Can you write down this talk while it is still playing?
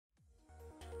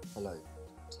Hello,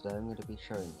 today I'm going to be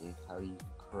showing you how you can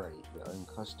create your own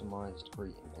customized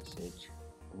greeting message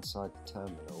inside the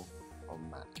terminal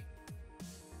on Mac.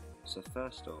 So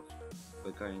first off,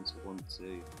 we're going to want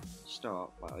to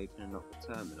start by opening up the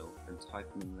terminal and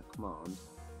typing in the command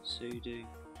sudo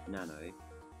nano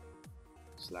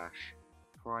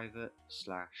 /private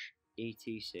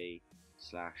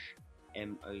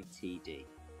 /etc/motd,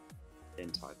 then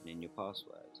typing in your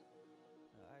password.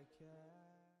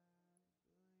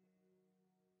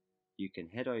 You can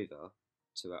head over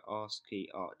to our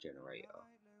ASCII-art generator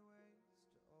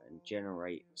and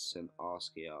generate some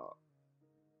ASCII art.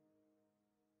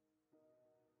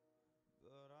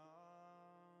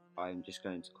 I'm just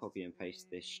going to copy and paste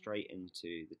this straight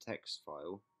into the text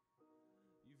file.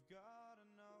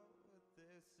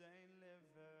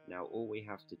 Now all we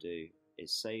have to do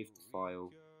is save the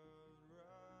file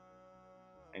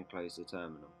and close the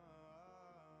terminal.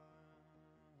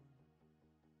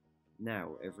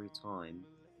 Now every time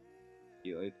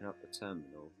you open up the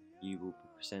terminal, you will be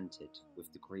presented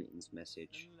with the greetings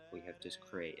message we have just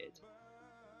created.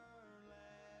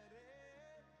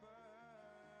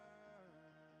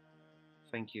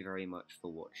 Thank you very much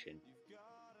for watching.